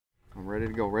ready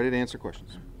to go, ready to answer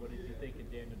questions. What did you think of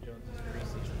Daniel Jones'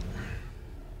 preseason?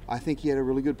 I think he had a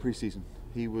really good preseason.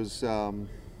 He was,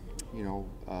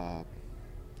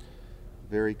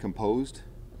 very composed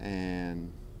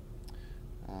and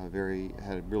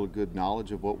had a really good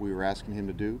knowledge of what we were asking him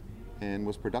to do, and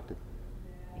was productive.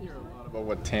 You hear a lot about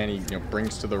what Tanny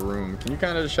brings to the room. Can you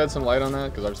kind of shed some light on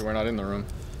that? Because obviously we're not in the room.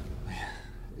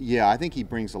 Yeah, I think he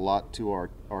brings a lot to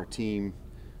our team,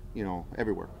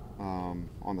 everywhere.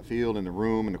 On the field, in the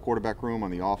room, in the quarterback room,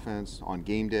 on the offense, on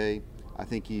game day. I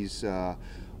think he's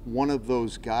one of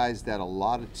those guys that a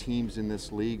lot of teams in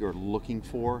this league are looking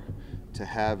for to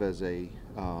have as a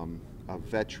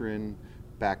veteran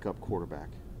backup quarterback.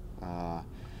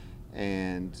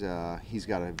 And he's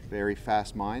got a very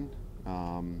fast mind.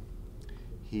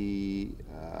 He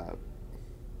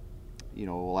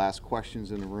will ask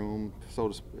questions in the room,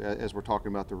 as we're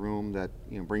talking about the room, that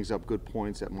brings up good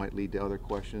points that might lead to other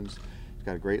questions. He's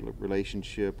got a great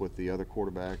relationship with the other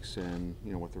quarterbacks and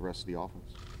with the rest of the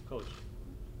offense. Coach,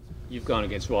 you've gone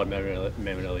against Rod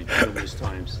Marinelli numerous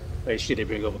times. Last year they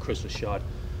bring over Chris Rashad.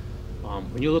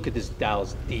 When you look at this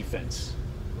Dallas defense,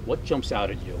 what jumps out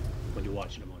at you when you're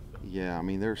watching them on film? Yeah, I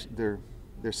mean their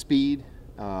speed,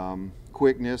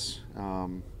 quickness.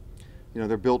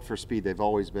 They're built for speed. They've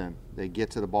always been. They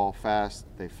get to the ball fast.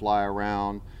 They fly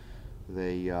around.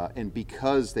 And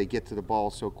because they get to the ball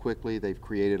so quickly, they've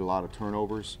created a lot of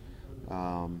turnovers.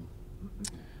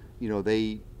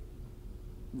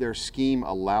 Their scheme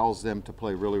allows them to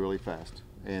play really, really fast,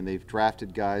 and they've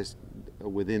drafted guys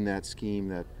within that scheme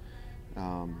that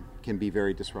can be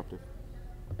very disruptive.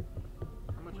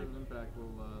 How much of an impact will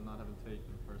not having Tate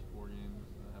in the first 4 games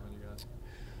have on you guys?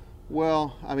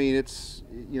 Well, I mean, it's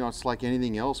like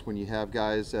anything else. When you have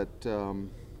guys that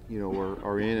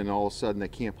are in and all of a sudden they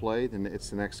can't play, then it's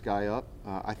the next guy up.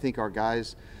 I think our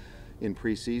guys in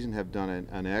preseason have done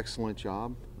an excellent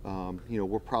job.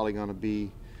 We're probably going to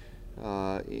be,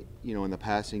 in the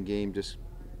passing game, just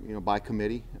by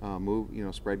committee,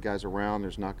 spread guys around.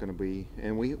 There's not going to be,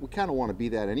 and we kind of want to be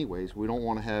that anyways. We don't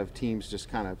want to have teams just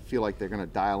kind of feel like they're going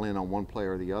to dial in on one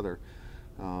player or the other.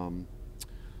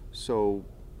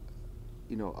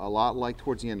 A lot like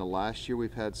towards the end of last year,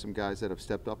 we've had some guys that have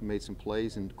stepped up and made some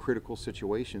plays in critical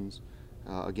situations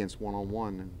against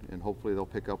one-on-one, and hopefully they'll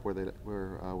pick up where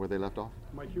they left off.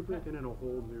 Mike, you're bringing in a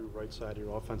whole new right side of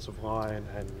your offensive line,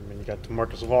 and you got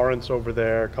DeMarcus Lawrence over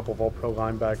there, a couple of All-Pro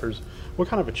linebackers. What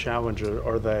kind of a challenge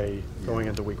are they going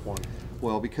into Week 1?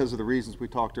 Well, because of the reasons we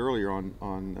talked earlier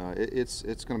it's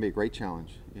going to be a great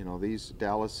challenge.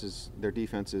 Their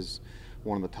defense is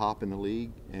one of the top in the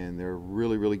league, and they're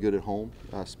really, really good at home,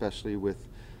 especially with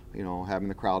having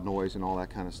the crowd noise and all that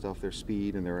kind of stuff. Their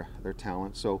speed and their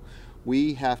talent. So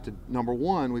we have to, number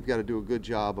one, we've got to do a good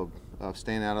job of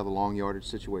staying out of the long yardage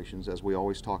situations, as we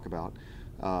always talk about.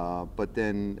 But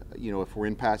then, if we're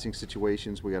in passing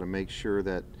situations, we got to make sure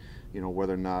that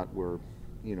whether or not we're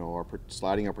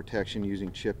sliding our protection,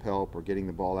 using chip help, or getting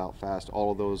the ball out fast,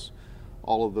 all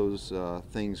of those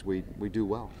things we do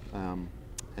well.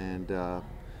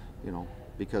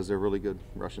 Because they're really good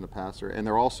rushing the passer, and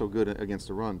they're also good against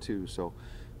the run too. So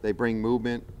they bring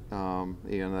movement.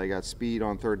 They got speed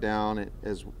on third down,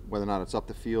 as whether or not it's up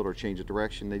the field or change of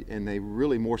direction. And they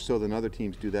really, more so than other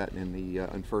teams, do that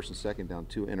in first and second down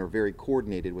too, and are very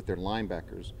coordinated with their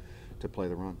linebackers to play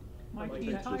the run. Mike,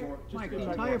 the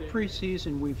entire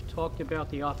preseason we've talked about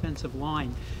the offensive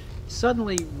line.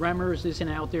 Suddenly, Remmers isn't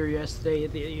out there yesterday.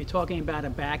 You're talking about a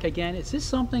back again. Is this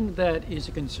something that is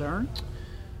a concern?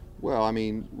 Well, I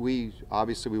mean, we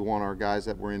want our guys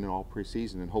that were in all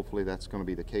preseason, and hopefully that's going to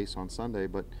be the case on Sunday.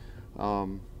 But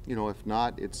if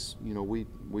not, it's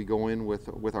we go in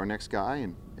with our next guy,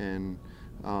 and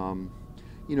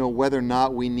whether or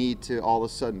not we need to all of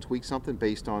a sudden tweak something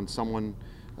based on someone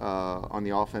on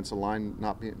the offensive line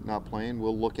not playing,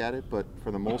 we'll look at it. But for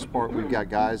the most part, we've got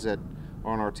guys that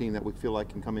are on our team that we feel like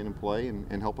can come in and play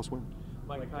and help us win.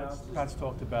 Mike, Pat's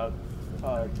talked about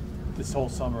this whole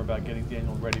summer about getting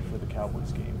Daniel ready for the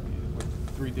Cowboys game. We're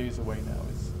 3 days away now.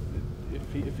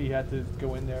 If he had to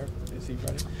go in there, is he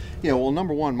ready? Yeah. Well,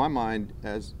 number one, my mind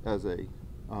as a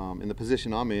in the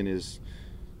position I'm in is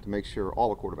to make sure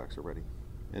all the quarterbacks are ready,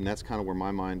 and that's kind of where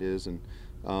my mind is. And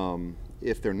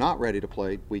if they're not ready to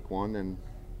play Week 1, then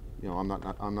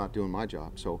I'm not doing my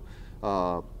job. So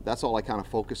that's all I kind of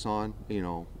focus on.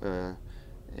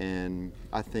 And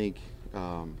I think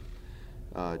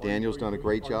Daniel's done a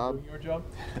great job. Doing your job?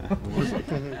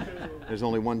 There's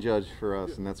only one judge for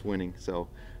us, and that's winning. So,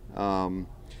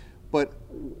 but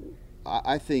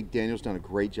I think Daniel's done a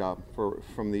great job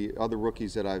from the other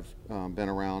rookies that I've been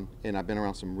around, and I've been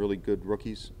around some really good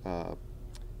rookies.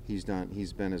 He's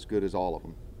been as good as all of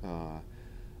them.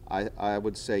 I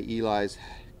would say Eli's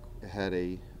had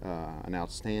an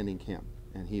outstanding camp,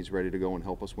 and he's ready to go and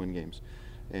help us win games.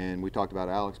 And we talked about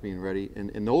Alex being ready,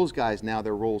 and those guys now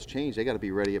their roles change. They got to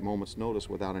be ready at moment's notice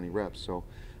without any reps. So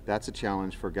that's a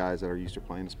challenge for guys that are used to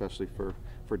playing, especially for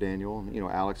Daniel. And, you know,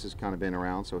 Alex has kind of been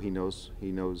around, so he knows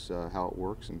how it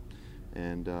works.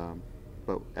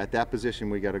 But at that position,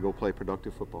 we got to go play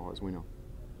productive football, as we know.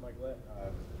 Mike,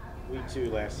 week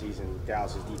 2 last season,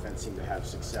 Dallas's defense seemed to have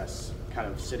success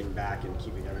kind of sitting back and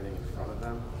keeping everything in front of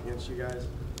them against you guys.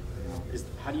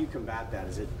 How do you combat that?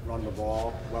 Is it run the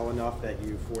ball well enough that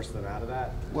you force them out of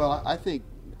that? Well, I think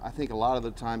a lot of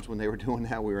the times when they were doing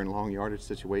that, we were in long yardage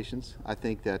situations. I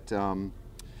think that,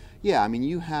 yeah, I mean,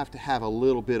 you have to have a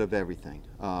little bit of everything.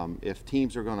 If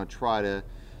teams are going to try to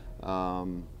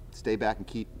stay back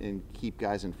and keep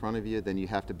guys in front of you, then you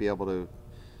have to be able to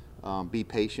be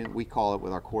patient. We call it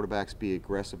with our quarterbacks, be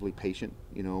aggressively patient.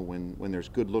 You know, when there's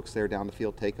good looks there down the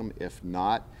field, take them. If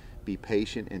not, be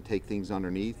patient and take things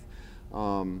underneath.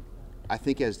 I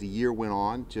think as the year went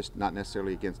on, just not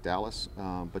necessarily against Dallas,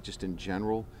 but just in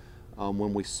general,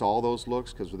 when we saw those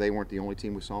looks, because they weren't the only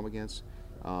team we saw them against,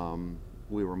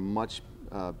 we were much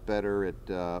better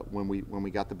at when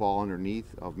we got the ball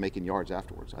underneath of making yards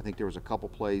afterwards. I think there was a couple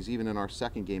plays, even in our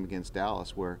second game against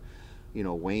Dallas, where, you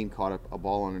know, Wayne caught a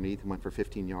ball underneath and went for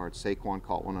 15 yards. Saquon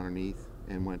caught one underneath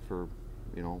and went for,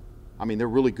 you know, I mean, they're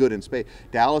really good in space.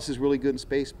 Dallas is really good in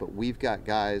space, but we've got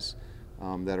guys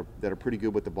that are pretty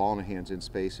good with the ball in their hands in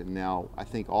space. And now I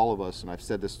think all of us, and I've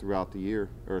said this throughout the year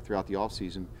or throughout the off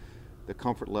season, the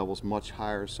comfort level is much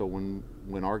higher. So when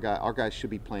our guys should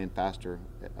be playing faster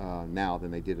now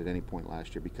than they did at any point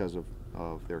last year because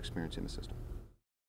of their experience in the system.